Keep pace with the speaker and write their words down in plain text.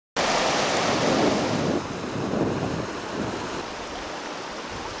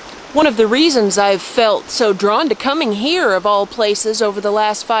One of the reasons I've felt so drawn to coming here, of all places, over the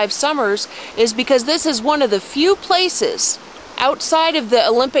last 5 summers is because this is one of the few places outside of the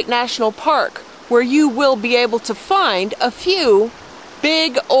Olympic National Park where you will be able to find a few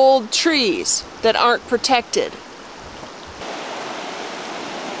big old trees that aren't protected.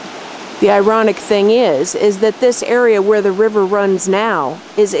 The ironic thing is that this area where the river runs now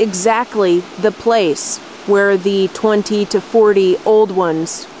is exactly the place where the 20 to 40 old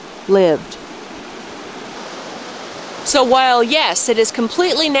ones lived. So while yes, it is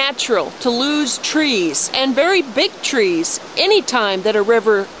completely natural to lose trees, and very big trees, anytime that a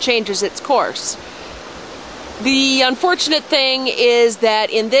river changes its course, the unfortunate thing is that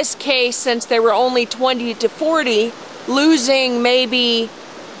in this case, since there were only 20 to 40, losing maybe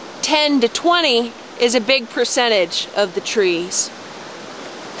 10 to 20 is a big percentage of the trees.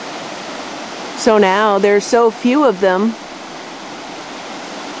 So now there's so few of them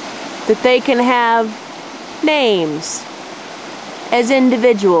that they can have names as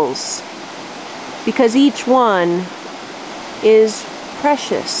individuals, because each one is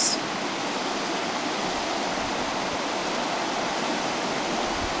precious.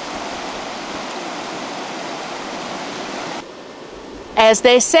 As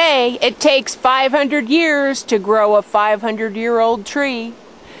they say, it takes 500 years to grow a 500-year-old tree.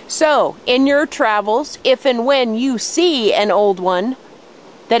 So, in your travels, if and when you see an old one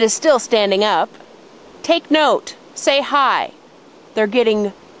that is still standing up, take note, say hi. They're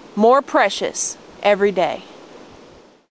getting more precious every day.